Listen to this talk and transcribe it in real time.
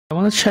I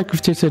want to check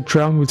if there's a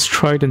drum with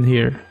trident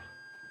here.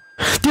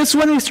 This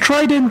one is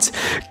trident!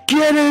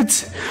 Get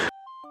it!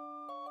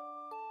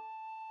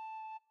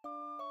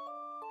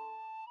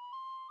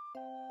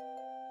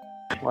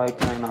 Why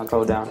can I not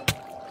go down?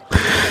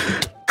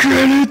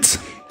 Get it!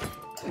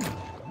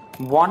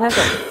 One has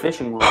a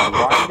fishing rod.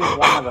 Why does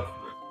one have a...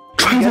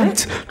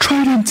 Trident!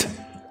 Trident!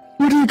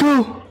 Where did it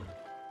go?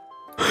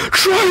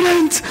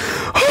 Trident!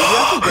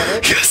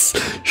 Oh, yes!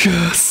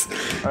 Yes!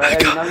 Alright,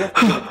 Eddie, now you have to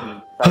give it to me.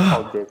 That's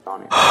how dibs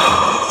on it.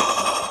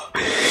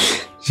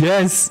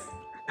 Yes!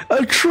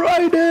 A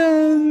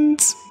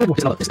trident! That's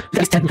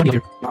like in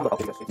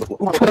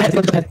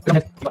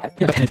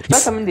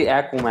the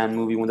Aquaman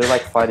movie when they're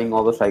like fighting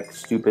all those like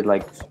stupid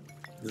like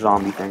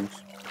zombie things.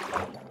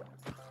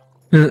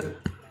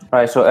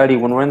 Alright, so Eddie,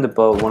 when we're in the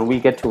boat, when we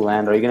get to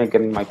land, are you gonna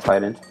give me my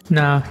trident?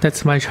 Nah,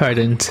 that's my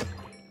trident.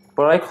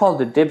 But I called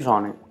the dibs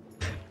on it.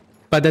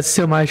 But that's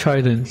still my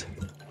trident.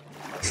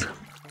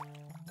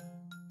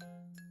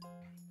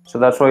 So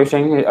that's what you're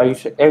saying? Are you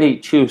Eddie,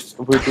 choose.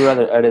 Would you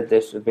rather edit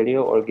this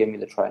video or give me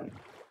the trident?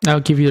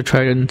 I'll give you the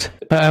trident,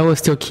 but I will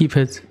still keep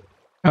it.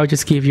 I'll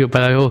just give you,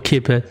 but I will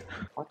keep it.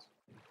 What?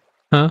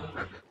 Huh?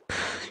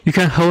 You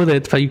can hold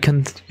it, but you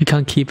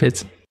can't keep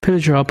it.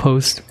 Pillager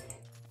outpost.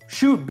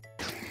 Shoot!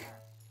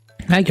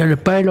 I got a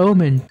bad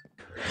omen.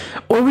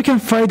 Or we can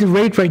fight the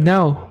raid right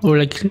now, or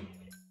like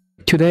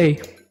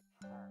today.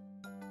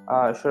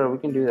 Sure, we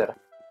can do that.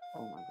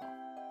 Oh my god.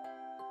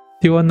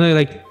 Do you wanna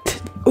like?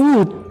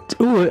 Ooh!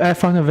 I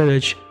found a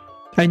village.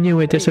 I knew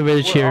it. There's a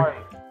village here.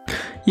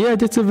 Yeah,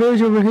 there's a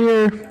village over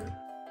here.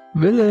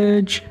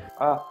 Village.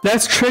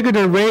 Let's trigger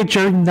the raid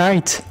during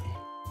night.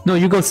 No,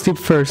 you go sleep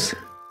first.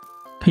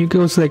 You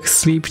go like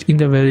sleep in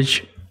the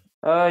village.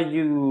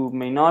 You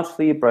may not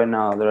sleep right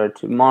now. There are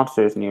 2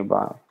 monsters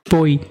nearby.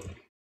 Boy.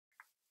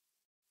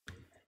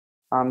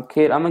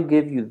 Kid, I'm gonna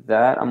give you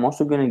that. I'm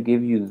also gonna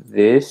give you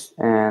this,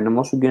 and I'm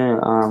also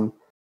gonna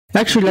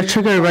Actually, let's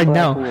trigger it right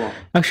now. Cool.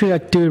 Actually,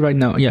 let's do it right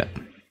now. Yeah,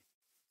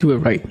 do it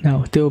right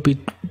now. That will be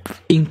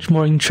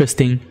more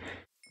interesting.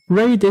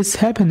 Raid is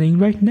happening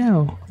right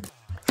now.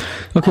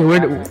 Okay,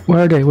 where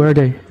are they? Where are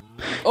they?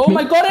 Oh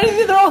my god,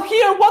 Eddie, they're all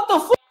here! What the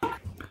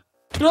fuck?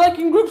 They're like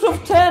in groups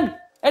of 10!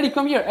 Eddie,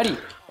 come here, Eddie!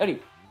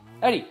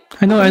 Eddie!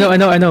 I know. I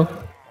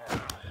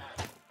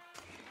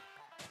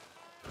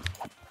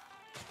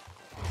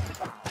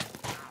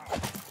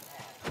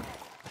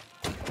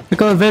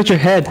got a villager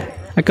head.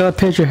 I got a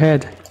pillager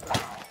head.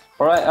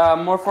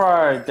 Alright, more for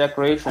our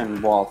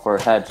decoration wall for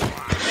heads.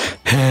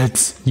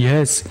 Heads,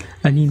 yes.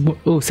 I need more.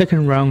 Oh,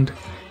 second round.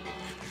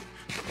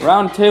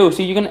 Round 2.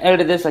 See, you can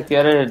edit this like you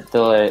edited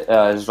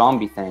the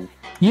zombie thing.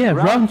 Yeah,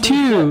 round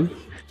 2.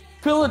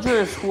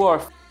 Pillagers who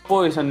are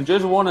boys and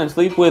just want to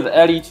sleep with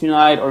Eddie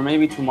tonight or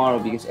maybe tomorrow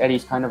because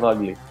Eddie's kind of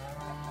ugly.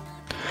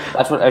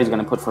 That's what Eddie's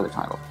gonna put for the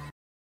title.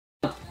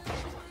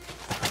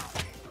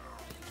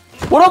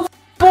 What up,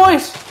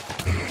 boys?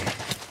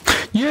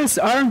 Yes,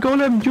 Iron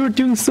Golem, you're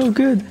doing so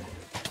good.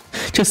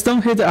 Just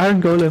don't hit the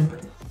Iron Golem.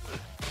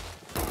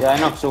 Yeah, I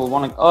know. So we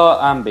want to.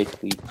 I'm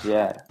basically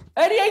dead.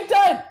 Eddie ain't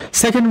dead.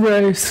 Second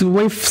race,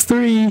 wave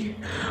 3.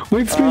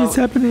 Wave 3 is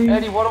happening.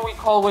 Eddie, what do we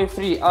call wave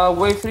 3?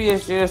 Wave 3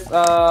 is just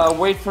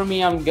wait for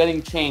me. I'm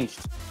getting changed.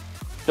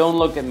 Don't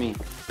look at me.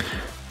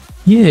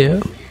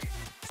 Yeah.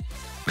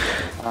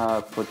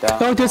 Put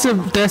that. Oh, there's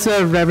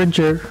a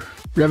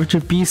Ravager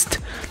beast.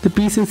 The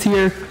beast is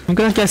here. I'm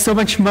gonna get so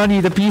much money.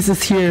 The beast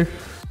is here.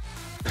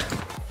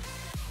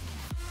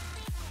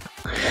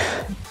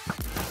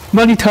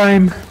 Money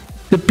time.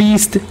 The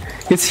beast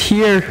is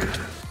here.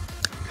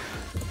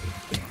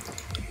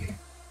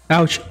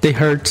 Ouch, they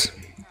hurt.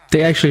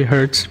 They actually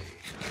hurt.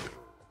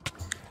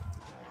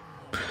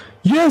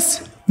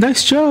 Yes!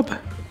 Nice job!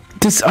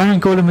 This Iron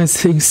Golem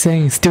is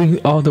insane. It's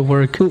doing all the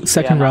work. Ooh,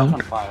 second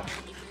round.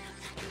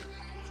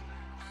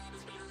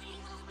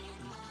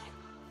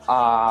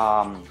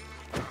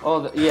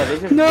 Yeah,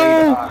 this is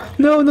No,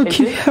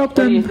 help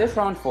them. Is this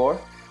round 4?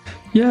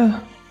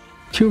 Yeah.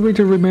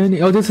 Curator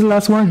remaining. Oh, this is the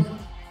last one.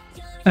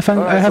 I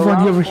have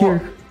one over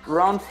here.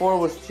 Round 4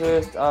 was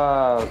just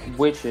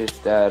witches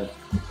that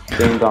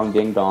ding dong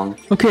ding dong.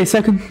 Okay,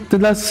 the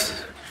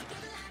last.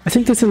 I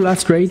think this is the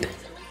last raid.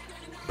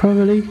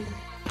 Probably.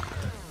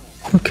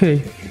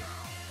 Okay.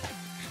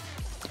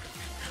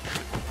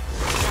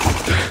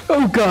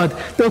 Oh god.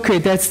 Okay,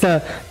 that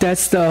scared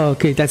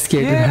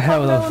the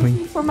hell out of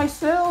me. For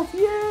myself,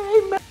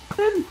 yay,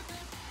 man!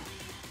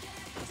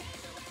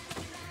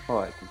 Oh,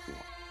 I can see.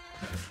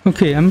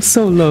 Okay, I'm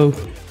so low.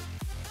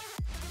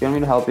 You want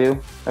me to help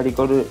you? Eddie,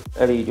 go to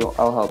Eddie.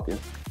 I'll help you.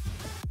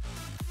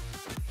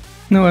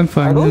 No, I'm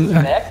fine. Are those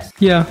next?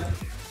 Yeah.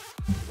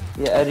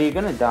 Yeah, Eddie, you're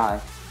gonna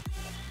die.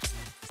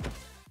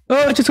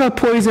 Oh, I just got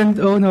poisoned.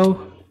 Oh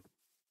no.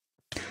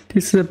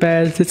 This is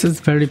bad. This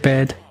is very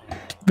bad.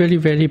 Very,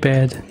 very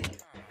bad.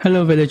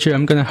 Hello, villager.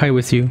 I'm gonna hide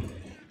with you.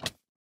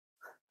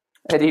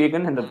 Eddie, you're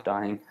gonna end up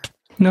dying.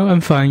 No,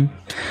 I'm fine.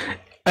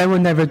 I will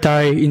never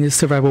die in the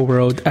survival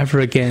world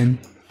ever again.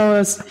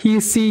 He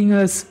is seeing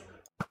us.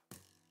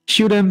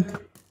 Shoot him.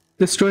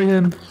 Destroy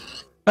him.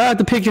 Ah,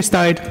 the pig just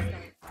died.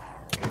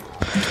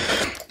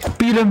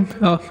 Eat him!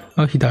 Oh,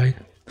 he died.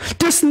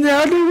 There's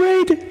another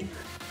raid!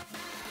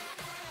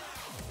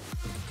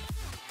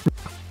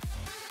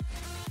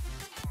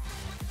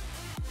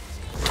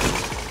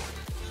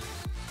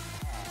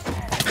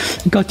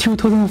 Got 2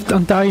 total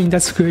on dying,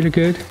 that's really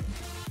good.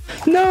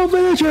 No,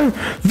 villager!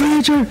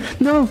 Villager!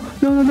 No!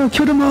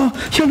 Kill them all!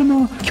 Kill them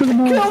all! Kill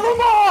them all! Kill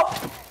them all!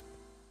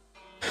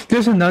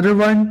 There's another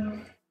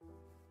one.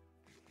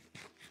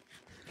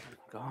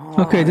 God.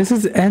 Okay, this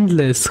is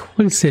endless.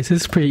 What is this?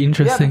 This is pretty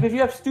interesting. Yeah, because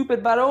you have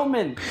stupid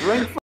Biome.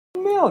 Drink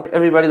milk.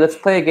 Everybody, let's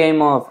play a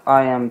game of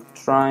I am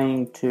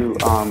trying to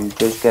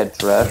just get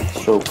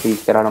dressed, so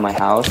please get out of my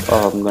house.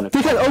 Oh, I'm gonna.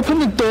 They can open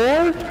the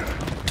door?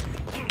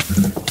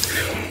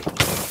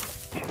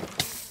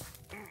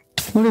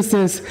 What is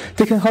this?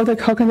 They can how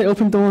can they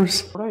open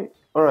doors? Alright,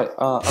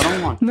 I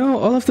don't want. No,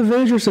 all of the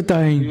villagers are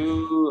dying.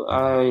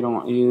 I don't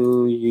want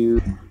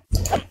you.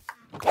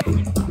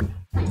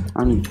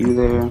 I need you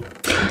there.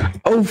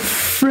 Oh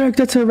frick,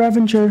 that's a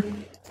Ravager.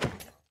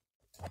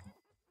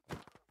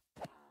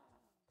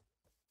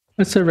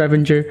 That's a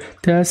Ravager.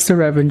 That's the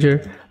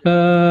Ravager.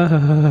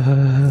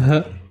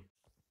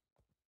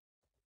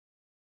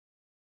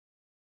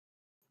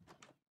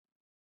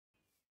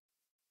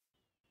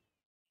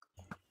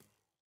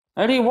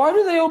 Eddie, why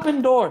do they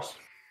open doors?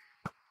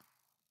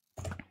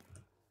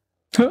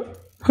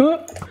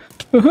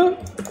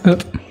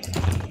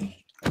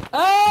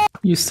 Ah!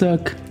 You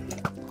suck.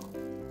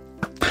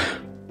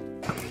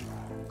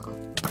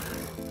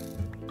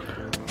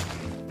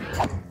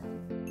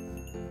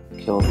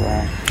 Kill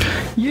that.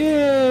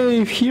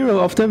 Yay! Hero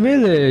of the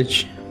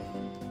village.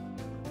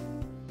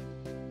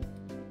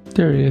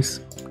 There he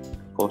is.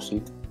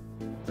 Pussy.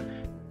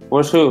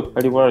 Where's who?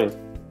 Eddie, where are you?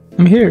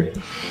 I'm here.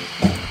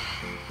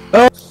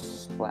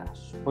 Splash.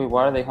 Wait,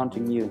 why are they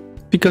hunting you?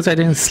 Because I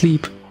didn't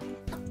sleep.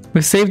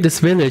 We saved this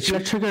village.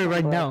 Let's trigger it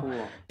right now.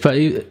 Cool. But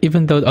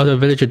even though the other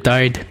villager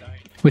died,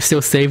 we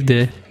still saved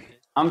it.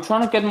 I'm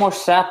trying to get more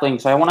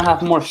saplings. I want to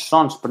have more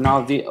sons, but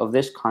now of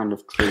this kind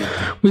of tree.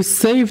 We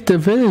saved the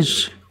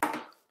village.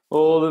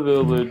 All the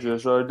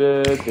villagers are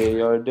dead.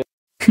 They are dead.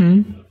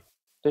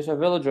 There's a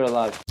villager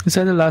alive. Is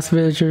that the last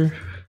villager?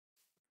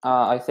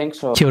 I think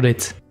so. Killed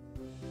it.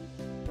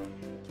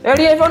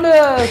 Eddie, I found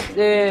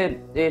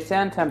the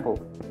sand temple.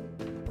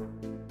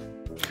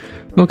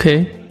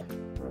 Okay.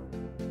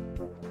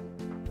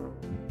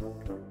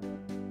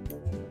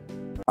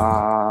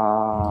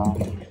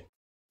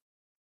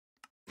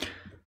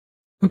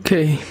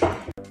 Okay.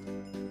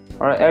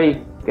 Alright,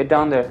 Eddie, get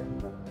down there.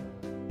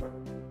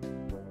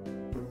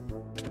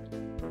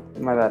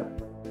 My bad.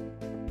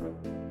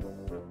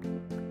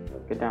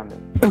 Get down there.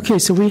 Okay,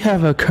 so we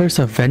have a curse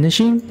of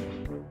vanishing.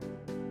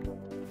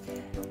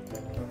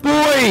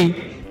 Boy!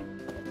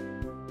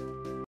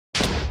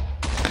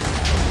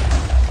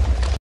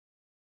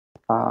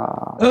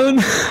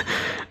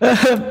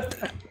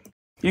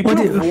 You could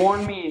have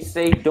warned me,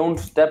 say don't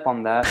step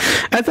on that.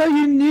 I thought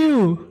you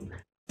knew.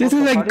 This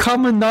is like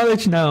common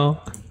knowledge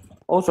now.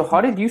 Also, how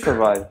did you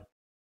survive?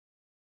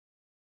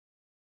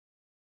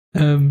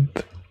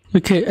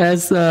 Okay,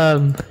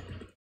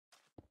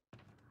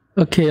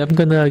 okay, I'm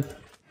gonna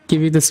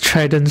give you this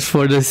trident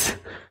for this.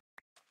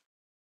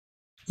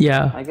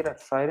 Yeah. I get a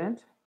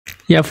trident?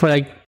 Yeah, for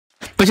like,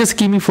 but just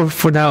give me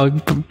for now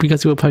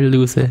because we'll probably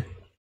lose it.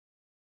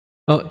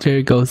 Oh, there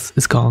it goes.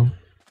 It's gone.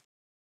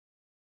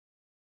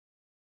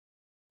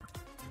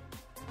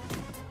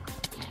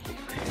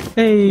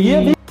 Hey,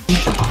 yeah,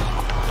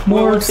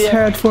 more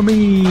sad for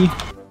me.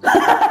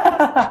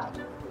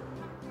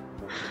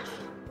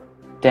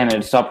 Damn it!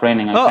 It stopped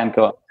raining. I can't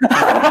go up.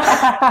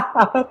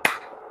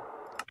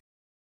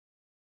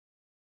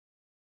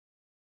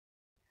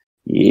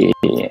 Yeah.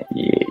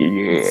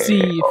 Let's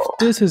see if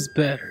this is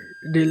better.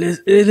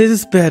 It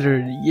is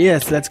better.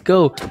 Yes, let's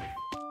go.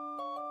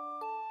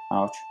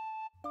 Ouch.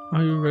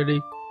 Are you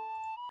ready?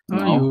 No.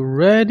 Are you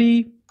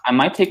ready? I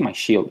might take my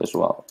shield as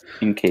well,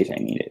 in case I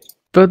need it.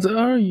 But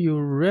are you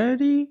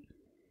ready?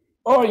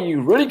 Are you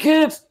ready,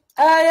 kids?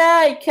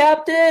 Aye, aye,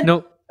 Captain!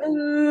 No.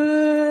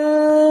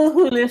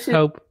 Listen.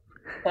 Help.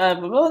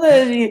 SpongeBob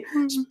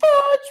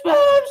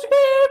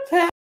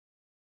SquarePants.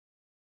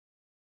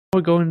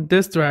 We're going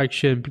this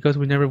direction because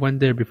we never went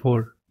there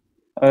before.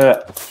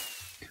 We're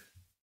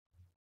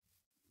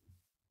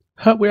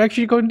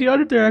actually going the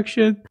other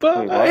direction.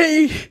 Bye!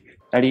 Wait,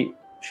 Eddie,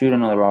 shoot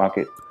another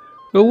rocket.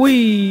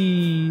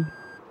 Wee!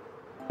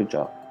 Good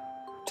job.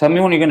 Tell me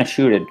when you're gonna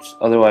shoot it,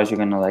 otherwise you're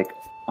gonna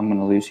I'm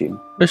gonna lose you.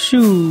 A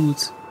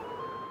shoot!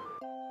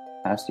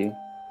 Past you.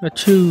 A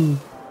chew.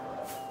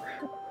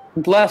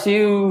 Bless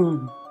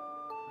you!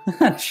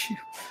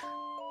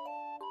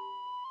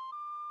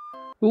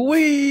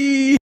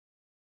 Wee!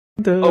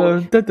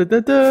 Superman.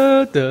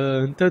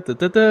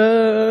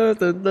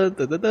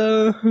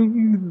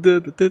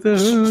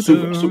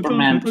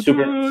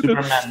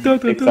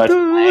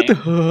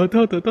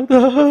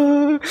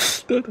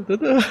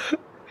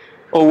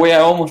 Oh wait, I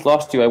almost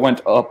lost you. I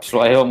went up, so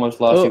I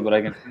almost lost you, but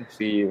I can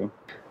see you.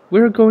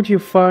 We're going to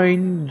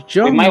find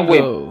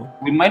jungle.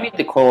 We might need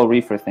the coral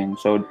reefer thing.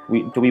 So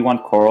do we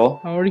want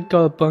coral? I already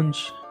got a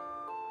bunch.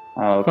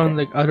 Oh, okay. Found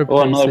like other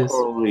places,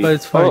 but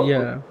it's fine.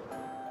 Yeah.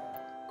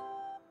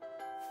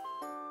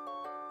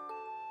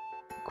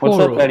 What's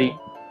up, Eddie?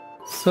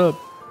 What's up?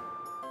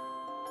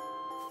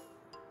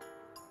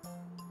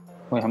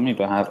 Wait, how many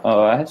do I have?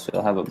 Oh, I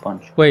still have a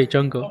bunch. Wait,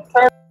 jungle.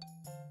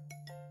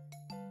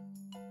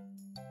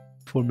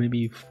 For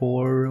maybe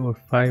 4 or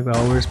 5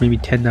 hours, maybe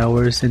 10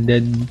 hours, and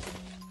then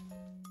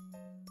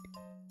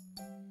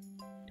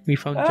we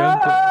found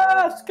jungle.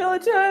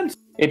 Skeletons!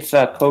 It's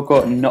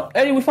cocoa. No,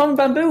 Eddie, we found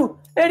bamboo.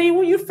 Eddie,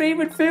 what's your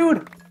favorite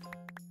food?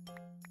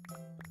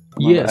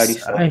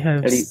 Yes, I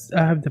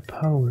have the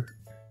power,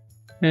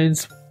 and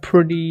it's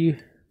pretty.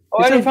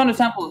 Oh, Eddie, I found a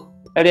temple.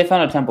 Eddie, I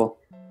found a temple.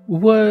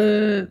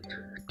 What?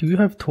 Do you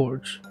have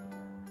torch?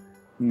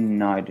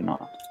 No, I do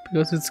not.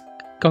 Because it's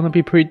gonna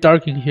be pretty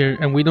dark in here,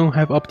 and we don't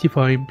have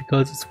Optifine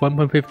because it's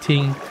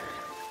 1.15,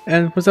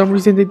 and for some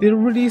reason they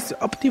didn't release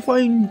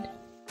Optifine.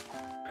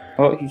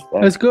 Oh, he's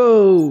dead. Let's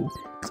go!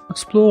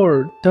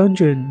 Explore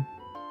dungeon.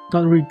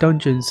 Not really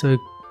dungeons, a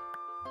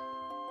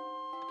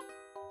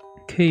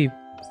cave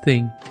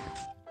thing.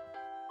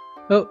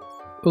 Oh,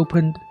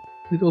 opened.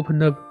 It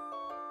opened up.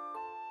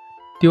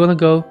 Do you wanna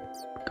go?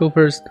 Go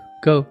first.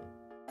 Go.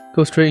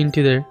 Go straight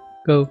into there.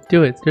 Go.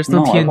 Do it. There's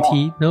no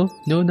TNT.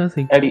 No,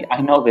 nothing. Eddie,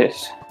 I know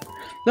this.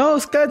 No,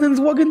 skeletons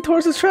walking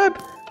towards the trap.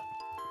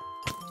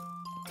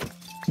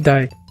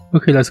 Die.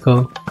 Okay, let's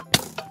go.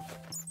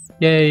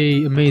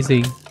 Yay,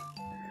 amazing.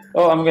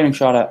 Oh, I'm getting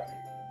shot at.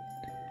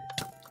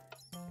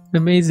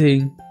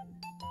 Amazing.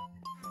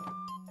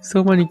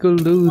 So many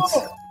good loots.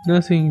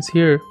 Nothing's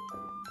here.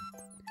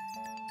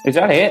 Is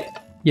that it?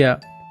 Yeah.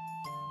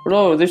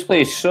 Bro, this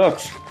place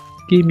sucks.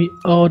 Give me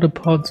all the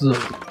pods though.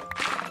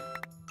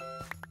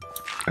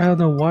 I don't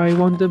know why I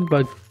want them,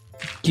 but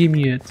give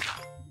me it.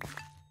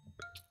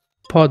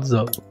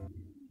 Podzo.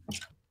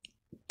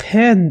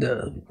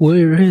 Panda,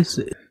 where is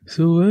it?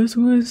 So as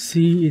we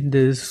see in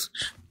this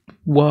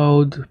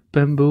wild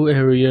bamboo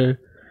area,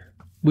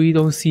 we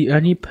don't see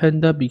any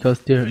panda because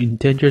they're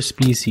endangered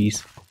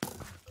species.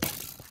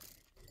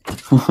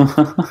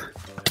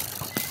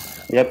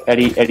 Yep,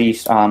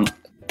 Eddie's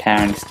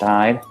parents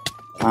died.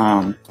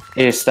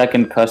 His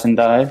second cousin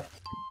died.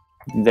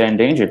 They're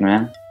endangered,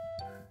 man.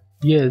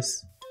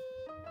 Yes.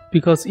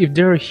 Because if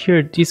they're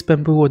here, this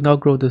bamboo will not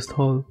grow this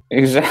tall.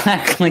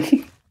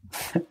 Exactly.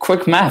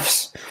 Quick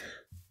maths.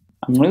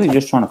 I'm really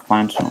just trying to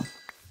find some.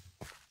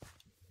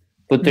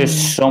 But there's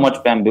so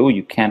much bamboo,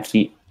 you can't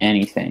see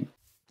anything.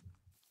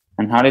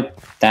 And how did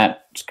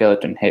that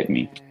skeleton hit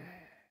me?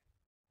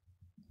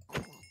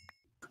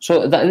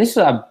 So this is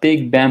a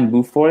big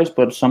bamboo forest,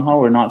 but somehow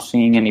we're not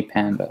seeing any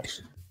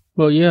pandas.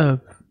 Well, yeah.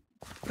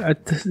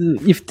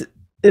 If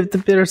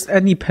there's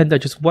any panda,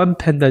 just one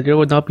panda, there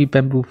will not be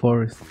bamboo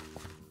forest.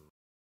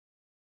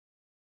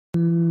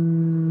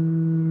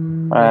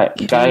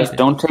 Alright, guys,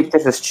 don't take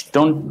this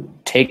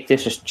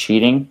as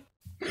cheating.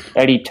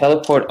 Eddie,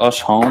 teleport us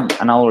home,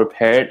 and I'll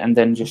repair it, and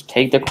then just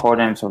take the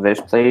coordinates of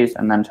this place,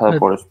 and then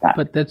teleport us back.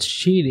 But that's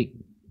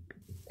cheating.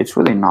 It's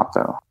really not,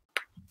 though.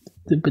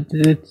 But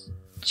it's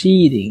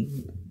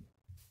cheating.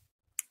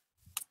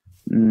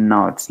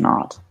 No, it's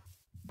not.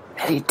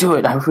 Eddie, do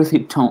it. I really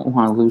don't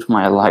want to lose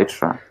my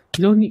elytra.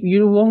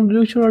 You won't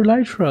lose your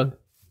elytra.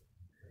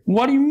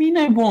 What do you mean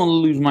I won't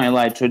lose my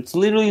elytra? It's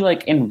literally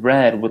like in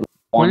red with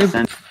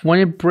when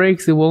it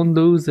breaks, it won't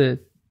lose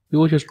it. It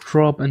will just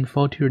drop and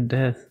fall to your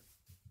death.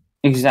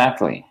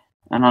 Exactly.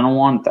 And I don't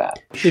want that.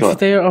 If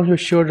they are on your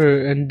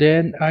shoulder and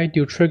then I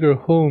do trigger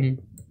home.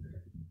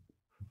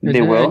 And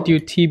they will? I do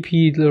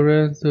TP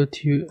Lorenzo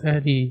to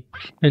Eddie.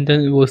 And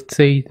then it will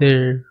stay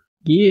there.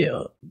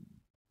 Yeah.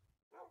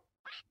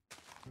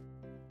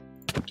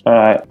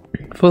 Alright.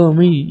 Follow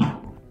me.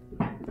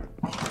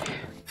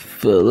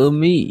 Follow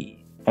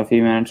me. A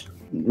few minutes.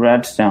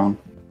 Redstone.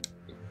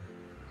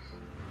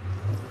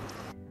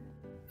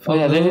 Oh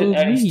yeah, this is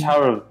Eddie's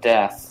Tower of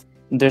Death.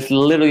 There's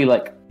literally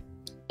like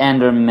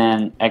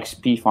Enderman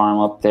XP farm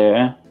up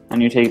there,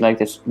 and you take like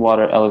this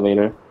water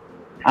elevator.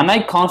 And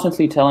I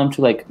constantly tell him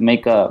to like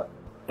make a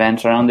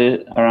fence around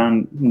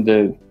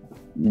the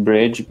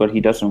bridge, but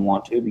he doesn't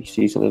want to because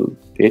he's a little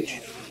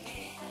bitch.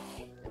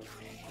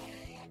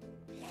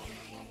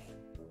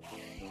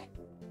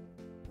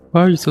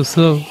 Why are you so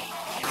slow?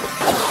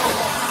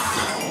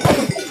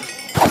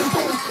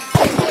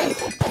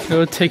 It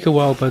will take a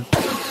while, but...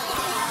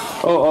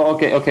 Oh,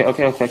 okay.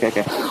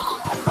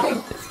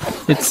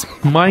 It's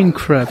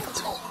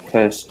Minecraft.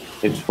 Because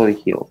it's fully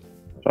healed,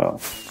 so...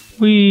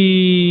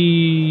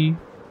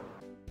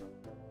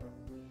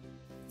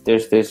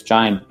 There's this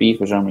giant bee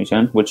for some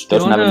reason, which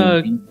doesn't have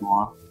any bee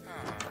anymore.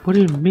 What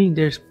do you mean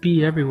there's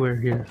bee everywhere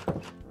here?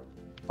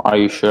 Are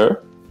you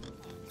sure?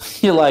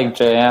 You like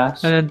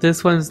jazz? And then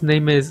this one's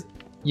name is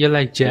You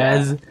Like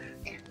Jazz.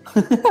 Yeah.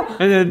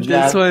 And then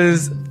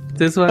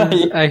this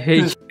one I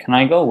hate. Can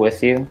I go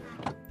with you?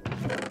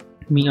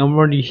 I mean, I'm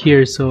already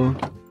here, so...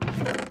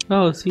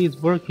 Oh, see, it's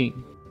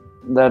working.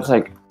 That's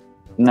like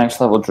next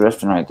level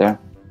drifting right there.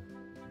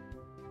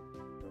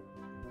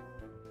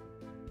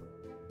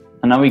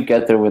 And now we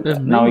get there with...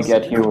 Now we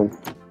get here with...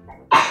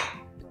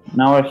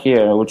 Now we're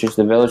here, which is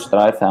the village that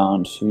I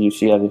found. You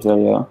see at the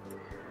video.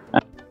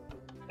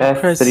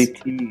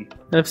 F3T.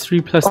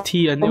 F3 plus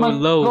T, and it will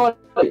load.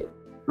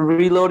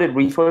 Reloaded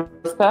resource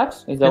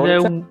packs? Is that what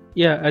it said?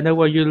 Yeah, and then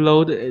when you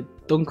load,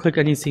 don't click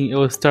anything, it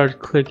will start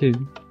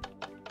clicking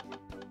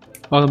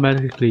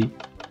automatically.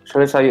 So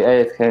that's how you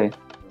AFK.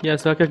 Yeah,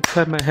 so I can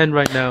clap my hand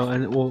right now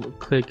and it will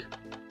click.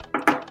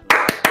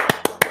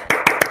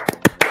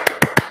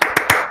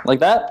 Like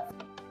that?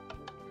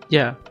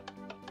 Yeah.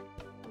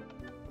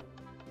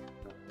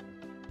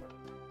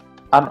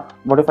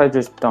 What if I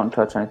just don't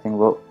touch anything?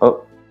 Well,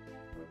 oh.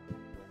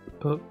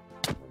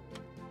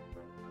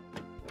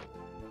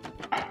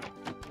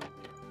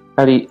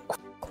 Eddy.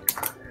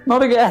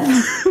 Not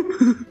again.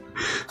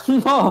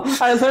 No,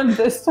 I learned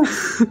this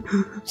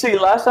time. See,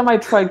 last time I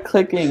tried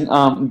clicking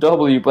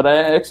W, but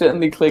I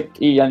accidentally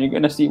clicked E, and you're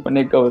gonna see when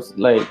it goes,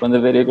 like, when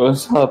the video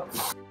goes up.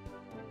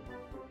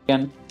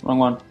 Again, wrong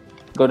one.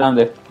 Go down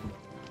there.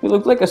 You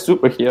look like a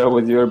superhero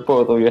with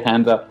both of your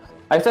hands up.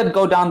 I said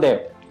go down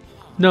there.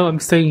 No, I'm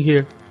staying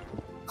here.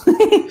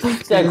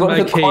 This is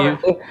my cave.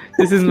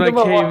 This is my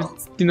cave.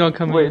 Do not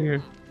come in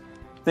here.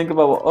 Think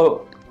about what.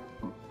 Oh.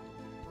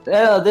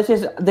 Yeah, this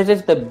is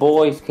the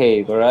boys'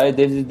 cave, alright?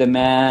 This is the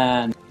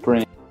man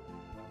brain.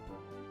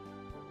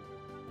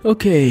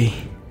 Okay.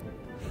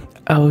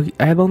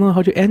 I don't know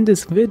how to end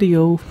this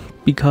video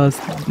because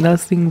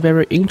nothing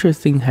very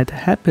interesting had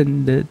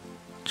happened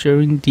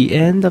during the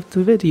end of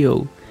the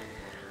video.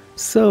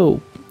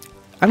 So,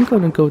 I'm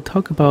gonna go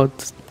talk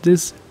about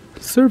this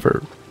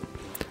server.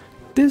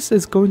 This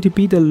is going to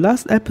be the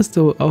last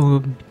episode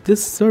of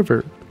this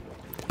server.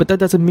 But that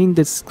doesn't mean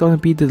it's gonna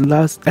be the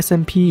last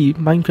SMP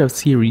Minecraft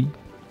series.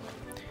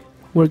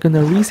 We're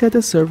gonna reset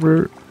the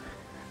server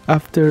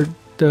after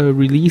the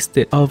release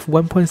date of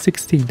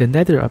 1.16, the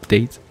Nether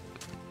update.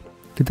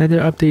 The Nether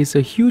update is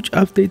a huge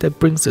update that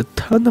brings a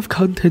ton of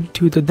content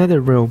to the Nether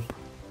realm.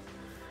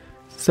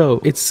 So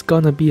it's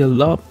gonna be a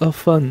lot of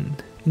fun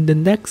in the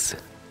next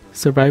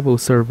survival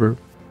server.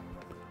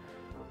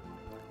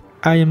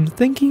 I am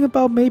thinking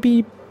about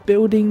maybe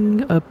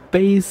building a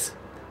base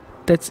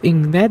that's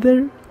in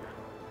Nether.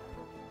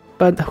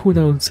 But who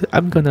knows,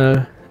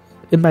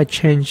 it might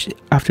change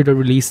after the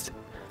release.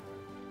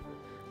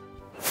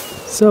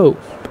 So,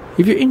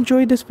 if you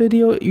enjoyed this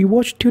video, you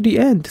watched to the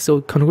end,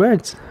 so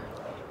congrats.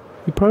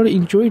 You probably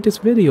enjoyed this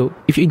video.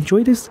 If you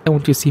enjoyed this and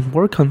want to see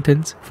more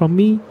content from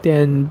me,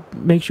 then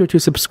make sure to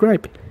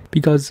subscribe,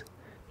 because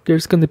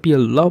there's gonna be a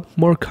lot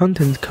more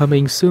content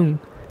coming soon.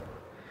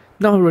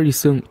 Not really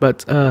soon,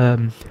 but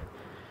a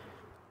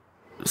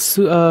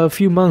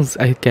few months,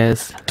 I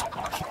guess,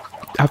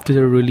 after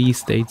the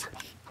release date.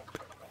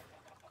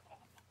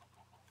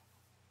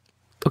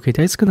 Okay,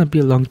 that's gonna be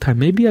a long time.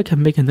 Maybe I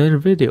can make another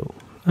video.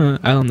 I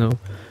don't know.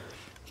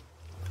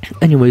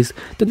 Anyways,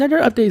 the Nether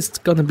update is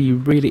gonna be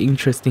really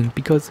interesting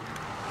because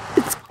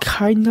it's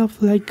kind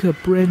of like a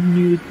brand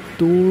new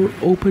door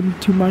open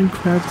to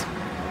Minecraft.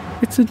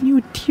 It's a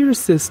new tier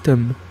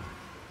system.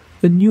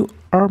 A new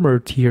armor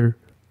tier.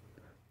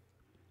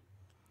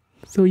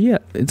 So yeah,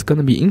 it's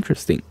gonna be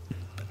interesting.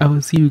 I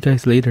will see you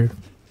guys later.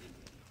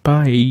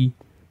 Bye.